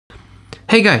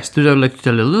Hey guys, today I'd like to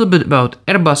tell you a little bit about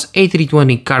Airbus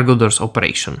A320 cargo doors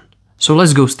operation. So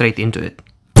let's go straight into it.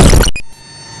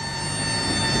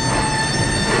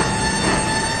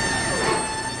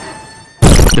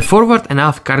 The forward and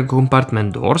aft cargo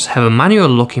compartment doors have a manual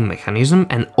locking mechanism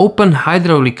and open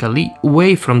hydraulically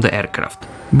away from the aircraft.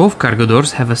 Both cargo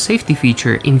doors have a safety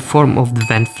feature in form of the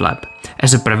vent flap,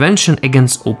 as a prevention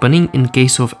against opening in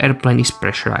case of airplane is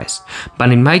pressurized,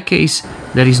 but in my case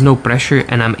there is no pressure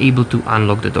and I'm able to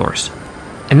unlock the doors.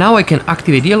 And now I can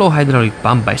activate yellow hydraulic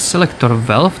pump by selector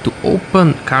valve to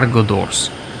open cargo doors.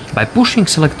 By pushing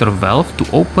selector valve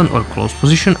to open or close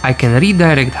position, I can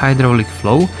redirect hydraulic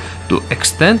flow to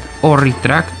extend or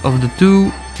retract of the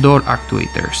two door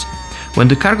actuators. When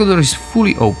the cargo door is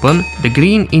fully open, the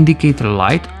green indicator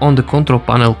light on the control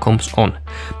panel comes on.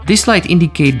 This light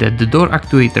indicates that the door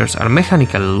actuators are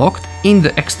mechanically locked in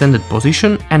the extended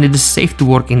position and it is safe to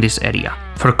work in this area.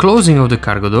 For closing of the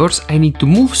cargo doors, I need to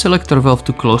move selector valve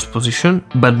to close position,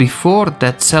 but before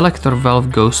that selector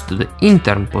valve goes to the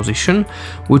intern position,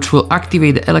 which will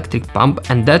activate the electric pump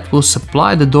and that will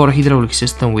supply the door hydraulic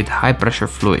system with high pressure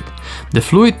fluid. The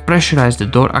fluid pressurizes the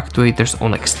door actuators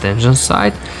on extension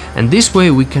side, and this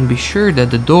way we can be sure that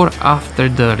the door after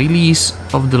the release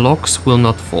of the locks will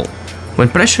not fall. When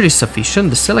pressure is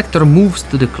sufficient, the selector moves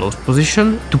to the closed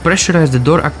position to pressurize the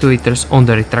door actuators on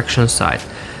the retraction side.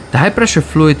 The high pressure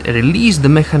fluid releases the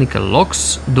mechanical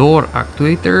locks, door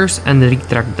actuators and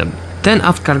retract them. Then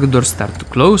aft cargo doors start to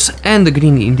close and the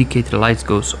green indicator lights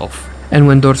goes off. And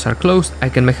when doors are closed, I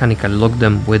can mechanically lock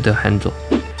them with the handle.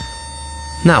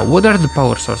 Now, what are the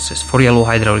power sources for yellow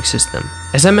hydraulic system?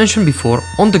 As I mentioned before,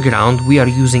 on the ground we are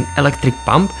using electric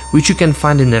pump, which you can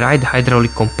find in the right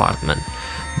hydraulic compartment.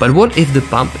 But what if the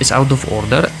pump is out of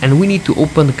order and we need to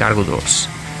open the cargo doors?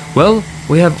 Well,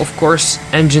 we have of course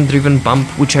engine driven pump,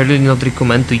 which I really not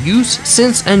recommend to use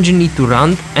since engine need to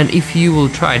run, and if you will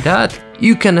try that,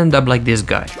 you can end up like this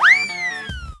guy.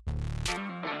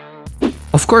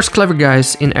 Of course, clever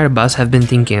guys in Airbus have been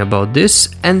thinking about this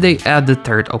and they add the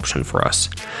third option for us.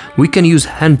 We can use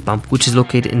hand pump, which is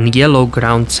located in yellow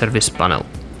ground service panel.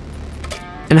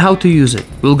 And how to use it?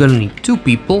 We're gonna need two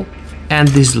people and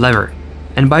this lever.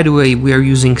 And by the way, we are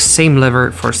using same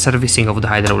lever for servicing of the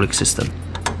hydraulic system.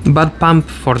 But pump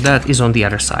for that is on the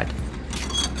other side.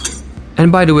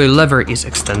 And by the way, lever is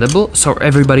extendable, so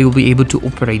everybody will be able to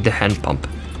operate the hand pump.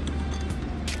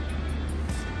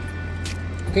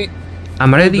 Okay.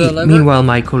 I'm ready. Meanwhile,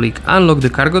 my colleague unlocked the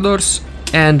cargo doors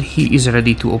and he is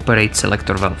ready to operate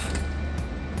selector valve.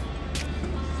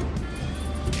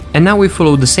 And now we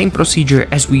follow the same procedure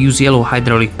as we use yellow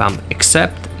hydraulic pump,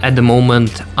 except at the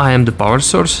moment I am the power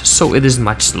source, so it is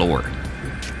much slower.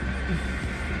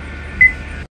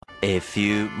 A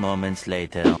few moments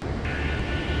later.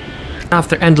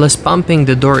 After endless pumping,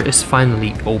 the door is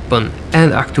finally open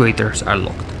and actuators are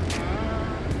locked.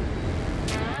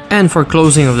 And for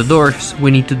closing of the doors,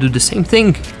 we need to do the same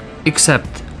thing,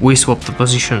 except we swap the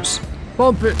positions.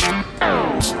 Pump it.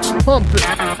 Pump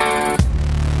it.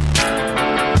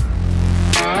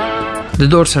 The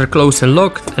doors are closed and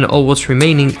locked, and all what's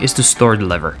remaining is to store the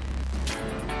lever.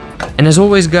 And as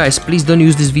always guys, please don't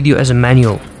use this video as a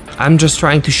manual. I'm just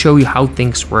trying to show you how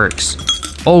things works.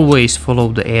 Always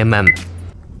follow the AMM.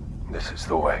 This is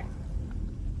the way.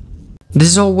 This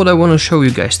is all what I want to show you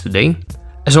guys today.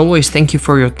 As always, thank you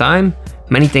for your time.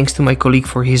 Many thanks to my colleague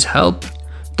for his help.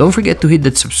 Don't forget to hit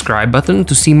that subscribe button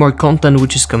to see more content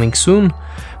which is coming soon.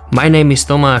 My name is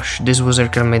Tomáš, this was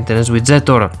Aircraft Maintenance with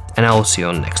Zeto.r, and I will see you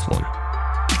on the next one.